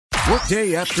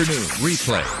Workday afternoon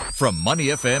replay from Money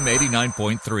FM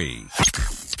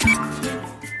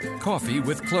 89.3. Coffee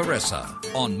with Clarissa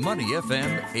on Money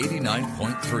FM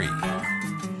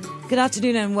 89.3. Good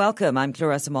afternoon and welcome. I'm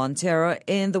Clarissa Montero.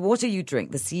 In the water you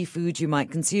drink, the seafood you might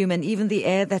consume, and even the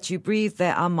air that you breathe,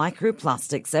 there are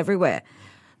microplastics everywhere.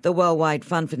 The Worldwide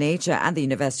Fund for Nature and the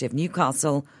University of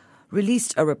Newcastle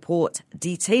released a report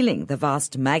detailing the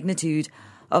vast magnitude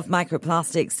of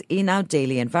microplastics in our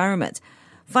daily environment.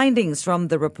 Findings from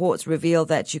the reports reveal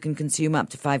that you can consume up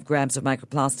to 5 grams of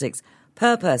microplastics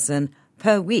per person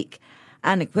per week,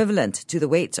 an equivalent to the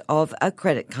weight of a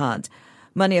credit card.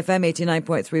 Money FM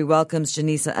 89.3 welcomes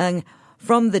Janisa Ng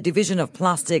from the Division of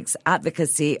Plastics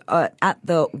Advocacy at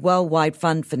the Worldwide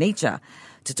Fund for Nature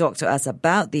to talk to us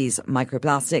about these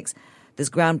microplastics, this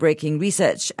groundbreaking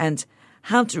research, and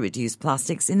how to reduce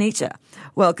plastics in nature.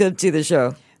 Welcome to the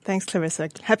show. Thanks, Clarissa.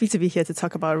 Happy to be here to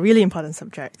talk about a really important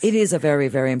subject. It is a very,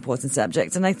 very important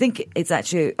subject. And I think it's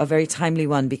actually a very timely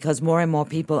one because more and more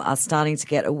people are starting to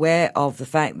get aware of the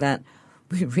fact that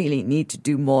we really need to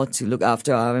do more to look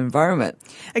after our environment.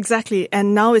 Exactly.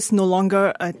 And now it's no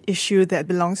longer an issue that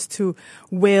belongs to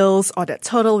whales or that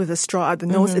turtle with a straw out the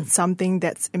nose. It's something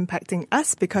that's impacting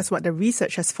us because what the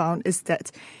research has found is that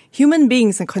human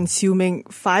beings are consuming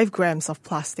 5 grams of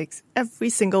plastics every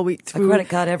single week through... A credit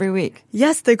card every week.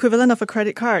 Yes, the equivalent of a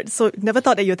credit card. So never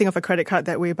thought that you would think of a credit card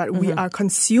that way, but we are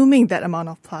consuming that amount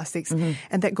of plastics.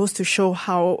 And that goes to show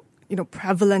how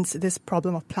prevalent this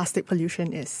problem of plastic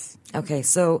pollution is. Okay,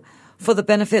 so for the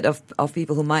benefit of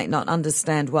people who might not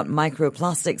understand what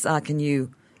microplastics are, can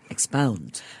you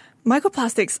expound?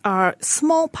 Microplastics are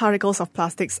small particles of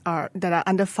plastics that are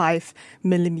under 5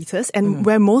 millimeters. And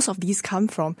where most of these come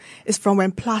from is from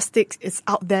when plastic is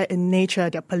out there in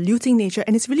nature. They're polluting nature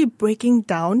and it's really breaking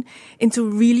down into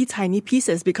really tiny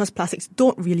pieces because plastics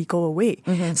don't really go away.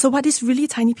 So what these really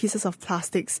tiny pieces of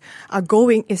plastics are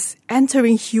going is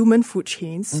entering human food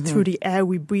chains through the air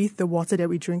we breathe, the water that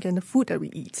we drink, and the food that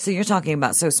we eat. So you're talking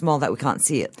about so small that we can't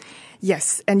see it.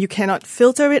 Yes, and you cannot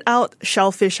filter it out.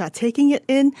 Shellfish are taking it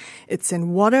in. It's in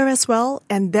water as well,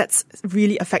 and that's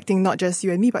really affecting not just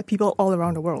you and me, but people all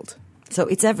around the world. So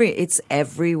it's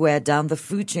everywhere down the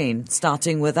food chain,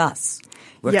 starting with us.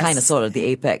 We're kind of sort of the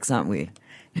apex, aren't we?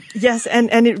 Yes,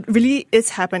 and it really is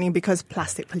happening because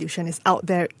plastic pollution is out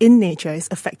there in nature. It's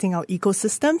affecting our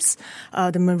ecosystems,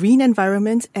 the marine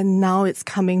environment, and now it's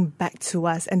coming back to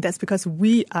us. And that's because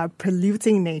we are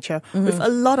polluting nature with a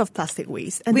lot of plastic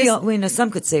waste. And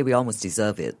some could say we almost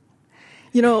deserve it.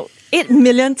 8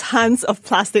 million tons of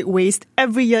plastic waste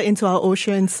every year into our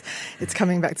oceans. It's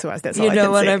coming back to us. That's all I can say. You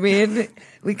know what I mean?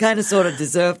 We kind of sort of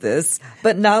deserve this.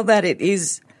 But now that it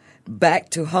is back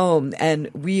to home and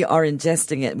we are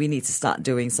ingesting it, we need to start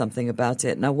doing something about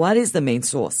it. Now, what is the main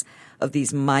source of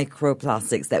these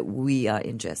microplastics that we are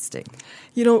ingesting?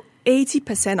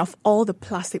 80% of all the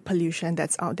plastic pollution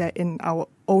that's out there in our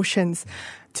oceans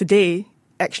today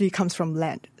actually comes from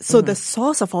land. So the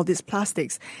source of all these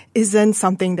plastics isn't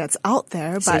something that's out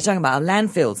there. So you're talking about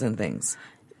landfills and things.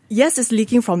 Yes, it's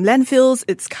leaking from landfills.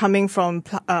 It's coming from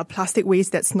plastic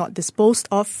waste that's not disposed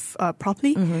of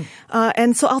properly.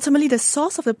 And so ultimately, the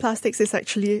source of the plastics is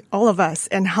actually all of us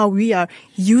and how we are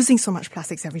using so much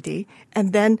plastics every day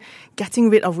and then getting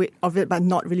rid of it but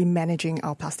not really managing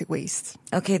our plastic waste.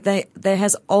 Okay, there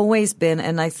has always been,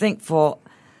 and I think for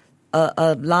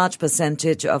a large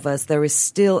percentage of us, there is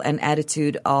still an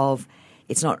attitude of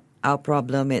it's not our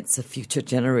problem, it's a future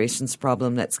generation's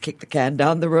problem. Let's kick the can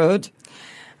down the road.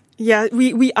 Yeah,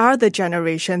 we are the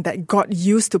generation that got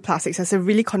used to plastics as a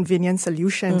really convenient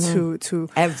solution to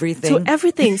everything. To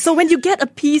everything. So when you get a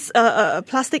piece, a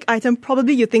plastic item,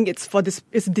 probably you think it's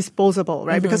disposable,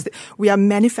 right? Because we are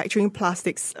manufacturing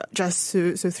plastics just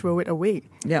to throw it away.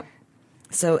 Yeah.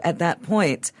 So at that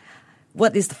point,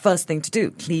 what is the first thing to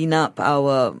do? Clean up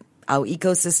our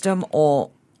ecosystem or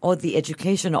the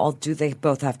education, or do they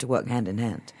both have to work hand in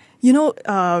hand?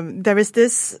 There is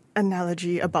this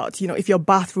analogy about, if your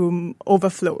bathroom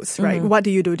overflows, right? What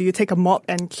do? Do you take a mop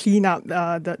and clean up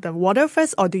the water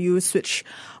first, or do you switch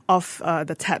off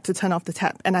the tap to turn off the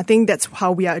tap? And I think that's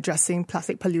how we are addressing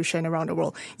plastic pollution around the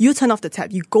world. You turn off the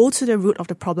tap, you go to the root of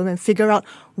the problem and figure out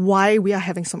why we are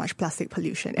having so much plastic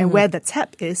pollution. And where the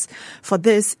tap is for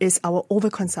this is our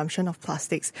overconsumption of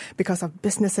plastics because of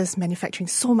businesses manufacturing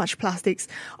so much plastics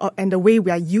and the way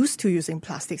we are used to using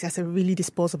plastics as a really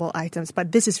disposable items.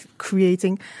 But this is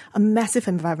creating a massive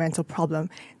environmental problem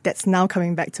that's now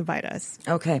coming back to bite us.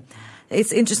 Okay.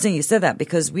 It's interesting you said that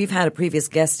because we've had a previous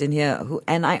guest in here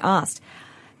and I asked,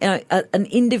 an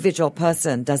individual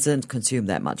person doesn't consume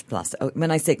that much plastic.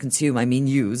 When I say consume, I mean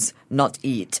use, not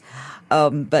eat.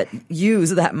 But use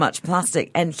that much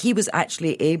plastic. And he was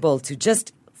actually able to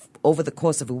just, over the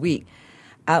course of a week,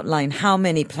 outline how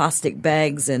many plastic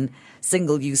bags and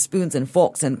single-use spoons and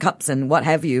forks and cups and what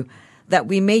have you that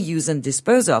we may use and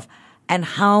dispose of, and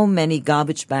how many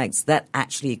garbage bags that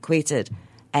actually equated.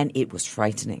 And it was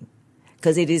frightening,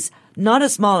 because it is not a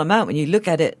small amount when you look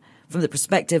at it from the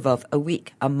perspective of a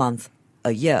week, a month,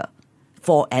 a year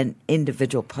for an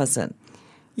individual person.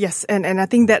 Yes, and I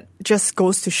think that just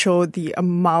goes to show the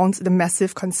amount, the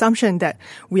massive consumption that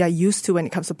we are used to when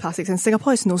it comes to plastics. And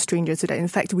Singapore is no stranger to that. In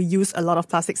fact, we use a lot of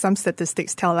plastic. Some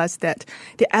statistics tell us that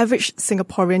the average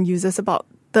Singaporean uses about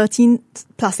 13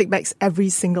 plastic bags every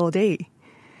single day.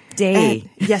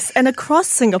 Yes, and across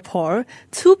Singapore,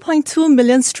 2.2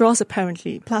 million straws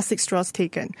apparently, plastic straws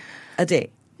taken. A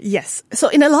day. Yes. So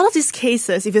in a lot of these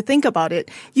cases, if you think about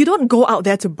it, you don't go out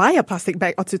there to buy a plastic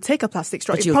bag or to take a plastic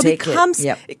straw. But It probably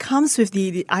comes with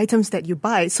the items that you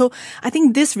buy. So I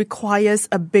think this requires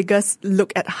a bigger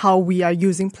look at how we are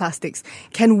using plastics.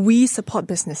 Can we support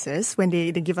businesses when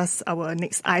they give us our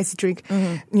next ice drink,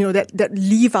 that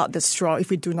leave out the straw if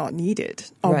we do not need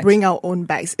it, or bring our own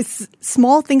bags? It's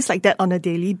small things like that on a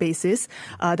daily basis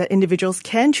that individuals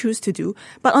can choose to do.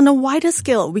 But on a wider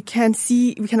scale, we can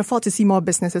afford to see more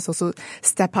businesses also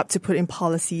step up to put in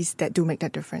policies that do make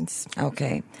that difference.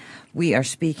 Okay. We are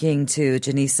speaking to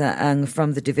Janisa Ng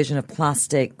from the Division of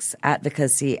Plastics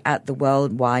Advocacy at the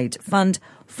Worldwide Fund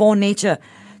for Nature.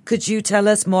 Could you tell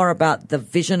us more about the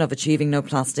vision of achieving no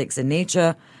plastics in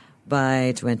nature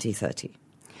by 2030?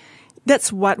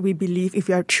 That's what we believe. If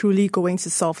we are truly going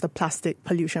to solve the plastic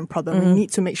pollution problem, we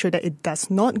need to make sure that it does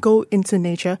not go into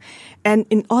nature. And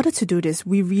in order to do this,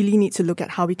 we really need to look at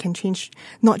how we can change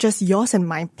not just yours and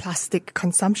my plastic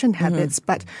consumption habits,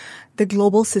 but the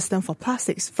global system for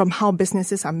plastics, from how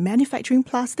businesses are manufacturing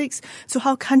plastics to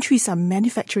how countries are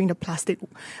manufacturing the plastic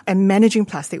and managing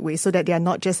plastic waste, so that they are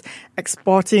not just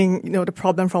exporting, the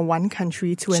problem from one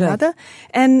country to another,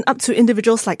 and up to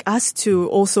individuals like us to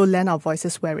also lend our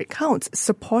voices where it counts,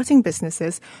 supporting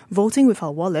businesses, voting with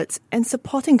our wallets, and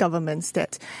supporting governments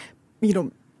that,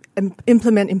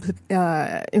 implement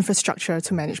infrastructure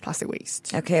to manage plastic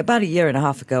waste. Okay, about a year and a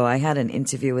half ago, I had an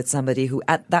interview with somebody who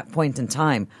at that point in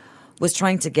time was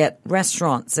trying to get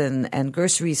restaurants and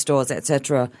grocery stores,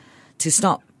 etc., to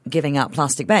stop giving out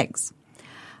plastic bags.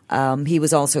 He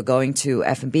was also going to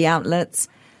F&B outlets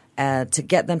to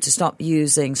get them to stop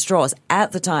using straws.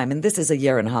 At the time, and this is a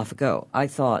year and a half ago, I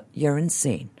thought, you're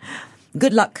insane.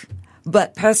 Good luck.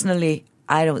 But personally,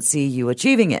 I don't see you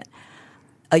achieving it.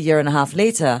 A year and a half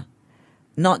later,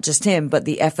 not just him, but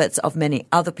the efforts of many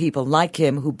other people like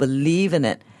him who believe in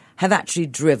it have actually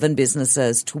driven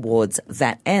businesses towards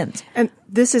that end. And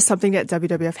this is something that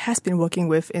WWF has been working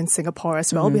with in Singapore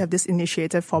as well. We have this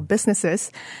initiative for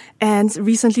businesses. And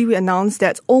recently we announced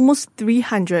that almost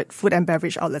 300 food and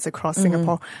beverage outlets across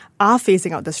Singapore are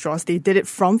phasing out the straws. They did it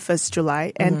from 1st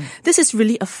July. And this is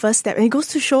really a first step. And it goes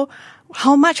to show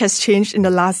how much has changed in the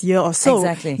last year or so.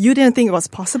 Exactly. You didn't think it was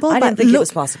possible. I didn't think it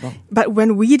was possible. But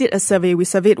when we did a survey, we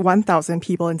surveyed 1,000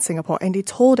 people in Singapore, and they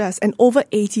told us, and over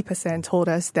 80% told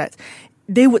us that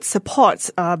they would support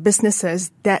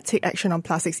businesses that take action on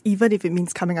plastics, even if it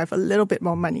means coming out with a little bit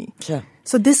more money. Sure.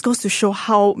 So this goes to show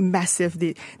how massive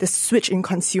the switch in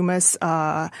consumers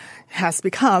has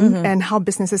become and how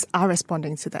businesses are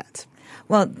responding to that.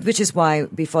 Well, which is why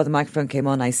before the microphone came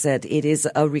on, I said it is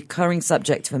a recurring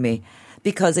subject for me,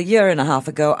 because a year and a half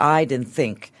ago, I didn't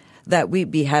think that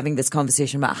we'd be having this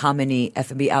conversation about how many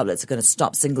F&B outlets are going to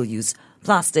stop single-use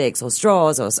plastics or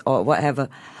straws or whatever.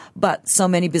 But so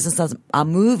many businesses are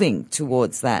moving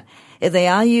towards that. If they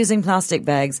are using plastic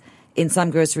bags in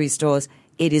some grocery stores,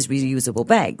 it is reusable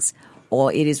bags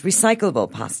or it is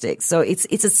recyclable plastic. So it's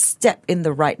a step in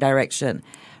the right direction.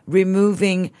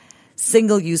 Removing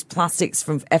single-use plastics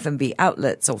from F&B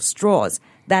outlets or straws,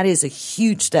 that is a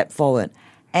huge step forward.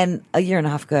 And a year and a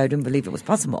half ago, I didn't believe it was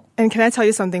possible. And can I tell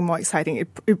you something more exciting?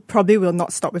 It probably will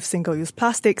not stop with single-use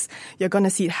plastics. You're going to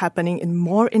see it happening in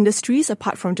more industries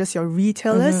apart from just your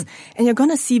retailers. And you're going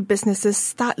to see businesses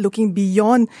start looking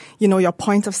beyond, your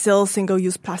point of sale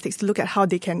single-use plastics to look at how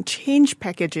they can change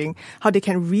packaging, how they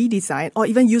can redesign, or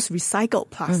even use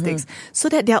recycled plastics, so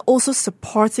that they're also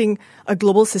supporting a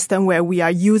global system where we are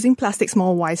using plastics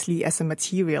more wisely as a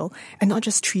material and not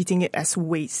just treating it as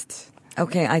waste.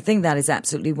 Okay, I think that is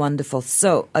absolutely wonderful.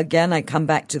 So, again, I come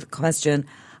back to the question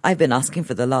I've been asking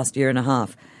for the last year and a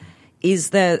half. Is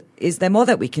there more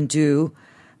that we can do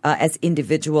as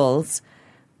individuals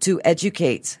to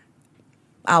educate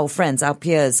our friends, our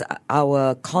peers,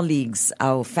 our colleagues,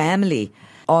 our family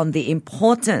on the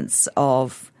importance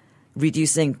of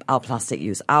reducing our plastic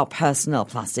use, our personal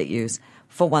plastic use,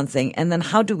 for one thing. And then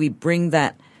how do we bring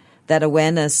that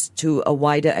awareness to a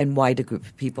wider and wider group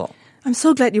of people? I'm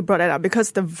so glad you brought that up,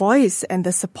 because the voice and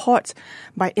the support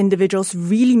by individuals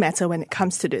really matter when it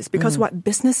comes to this, because what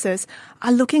businesses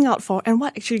are looking out for and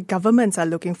what actually governments are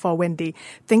looking for when they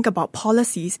think about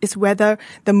policies is whether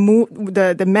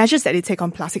the measures that they take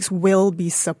on plastics will be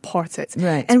supported.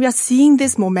 Right. And we are seeing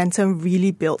this momentum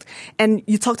really build. And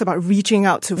you talked about reaching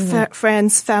out to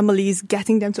friends, families,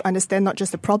 getting them to understand not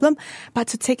just the problem, but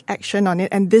to take action on it.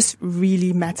 And this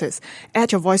really matters.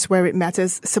 Add your voice where it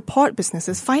matters. Support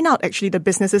businesses. Find out actually the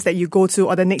businesses that you go to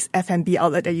or the next F&B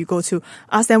outlet that you go to.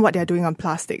 Ask them what they're doing on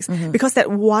plastics. Because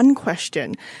that one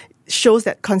question shows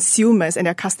that consumers and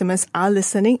their customers are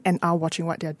listening and are watching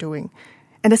what they're doing.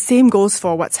 And the same goes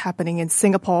for what's happening in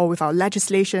Singapore with our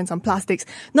legislations on plastics.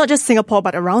 Not just Singapore,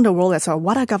 but around the world as well.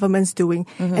 What are governments doing?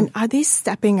 And are they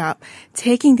stepping up,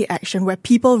 taking the action where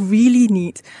people really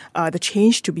need the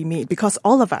change to be made? Because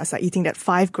all of us are eating that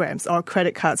 5 grams or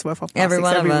credit cards worth of plastics every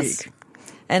one every of week. us.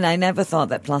 And I never thought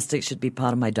that plastic should be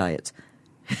part of my diet.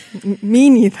 Me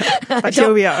neither. But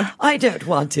here we are. I don't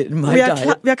want it in my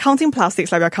diet. We are counting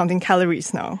plastics like we are counting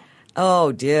calories now.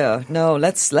 Oh dear. No,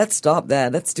 let's stop there.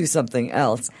 Let's do something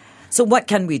else. So what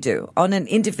can we do? On an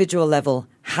individual level,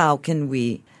 how can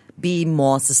we be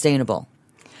more sustainable?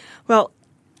 Well,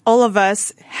 all of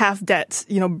us have that,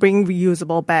 bring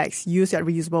reusable bags, use that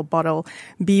reusable bottle,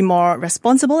 be more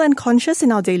responsible and conscious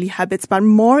in our daily habits, but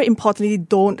more importantly,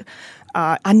 don't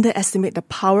underestimate the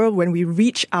power when we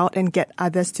reach out and get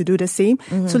others to do the same.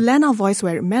 So lend our voice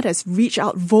where it matters. Reach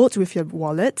out, vote with your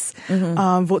wallets,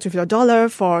 vote with your dollar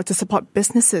to support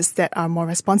businesses that are more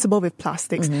responsible with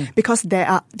plastics, because they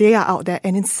are out there.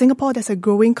 And in Singapore, there's a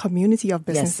growing community of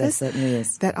businesses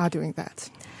that are doing that.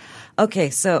 Okay,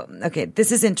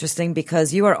 this is interesting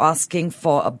because you are asking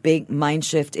for a big mind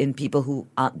shift in people who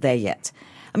aren't there yet.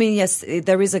 I mean, yes,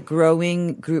 there is a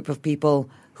growing group of people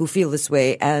who feel this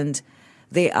way, and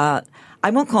they are, I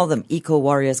won't call them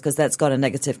eco-warriors because that's got a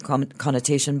negative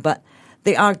connotation, but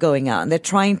they are going out and they're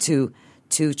trying to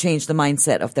change the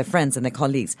mindset of their friends and their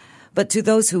colleagues. But to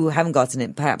those who haven't gotten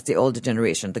it, perhaps the older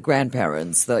generation, the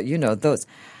grandparents, those,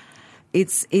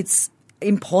 it's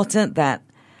important that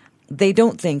they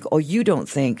don't think, or you don't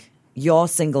think, your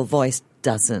single voice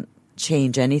doesn't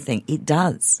change anything. It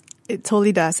does. It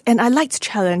totally does. And I like to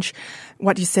challenge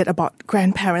what you said about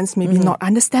grandparents maybe not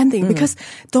understanding, because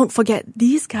don't forget,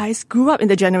 these guys grew up in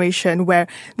the generation where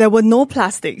there were no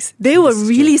plastics. They were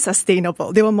really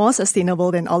sustainable. They were more sustainable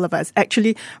than all of us.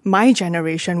 Actually, my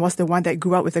generation was the one that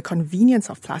grew up with the convenience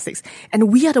of plastics.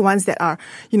 And we are the ones that are,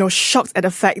 shocked at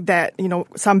the fact that,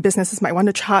 some businesses might want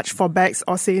to charge for bags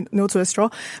or say no to a straw.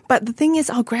 But the thing is,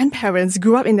 our grandparents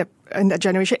grew up in that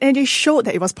generation, and they showed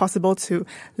that it was possible to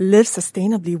live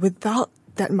sustainably without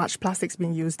that much plastics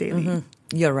being used daily.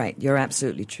 You're right. You're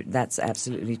absolutely true. That's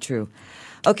absolutely true.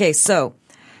 Okay, so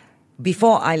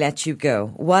before I let you go,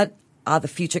 what are the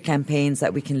future campaigns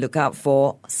that we can look out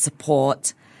for,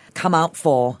 support, come out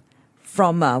for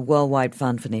from Worldwide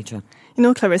Fund for Nature?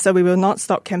 Clarissa, we will not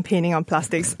stop campaigning on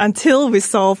plastics until we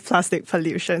solve plastic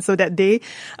pollution. So that day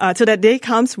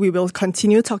comes, we will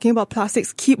continue talking about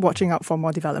plastics, keep watching out for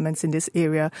more developments in this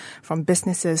area from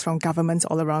businesses, from governments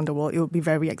all around the world. It will be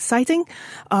very exciting.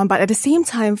 But at the same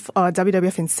time,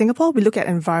 WWF in Singapore, we look at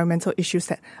environmental issues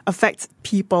that affect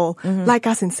people like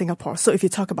us in Singapore. So if you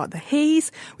talk about the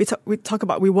haze,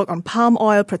 we work on palm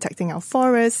oil, protecting our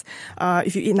forests.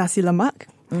 If you eat nasi lemak,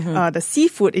 the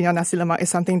seafood in your nasi lemak is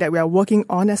something that we are working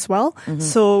on as well.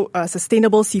 So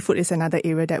sustainable seafood is another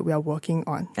area that we are working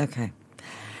on. Okay.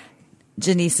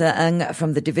 Janissa Ng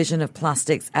from the Division of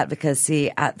Plastics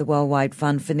Advocacy at the Worldwide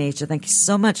Fund for Nature. Thank you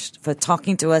so much for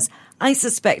talking to us. I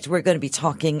suspect we're going to be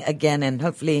talking again, and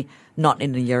hopefully not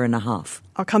in a year and a half.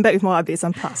 I'll come back with more updates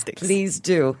on plastics. Please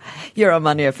do. You're on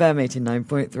Money FM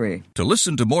 89.3. To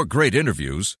listen to more great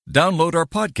interviews, download our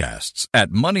podcasts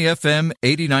at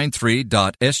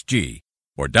moneyfm893.sg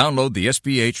or download the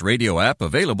SPH radio app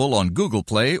available on Google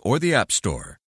Play or the App Store.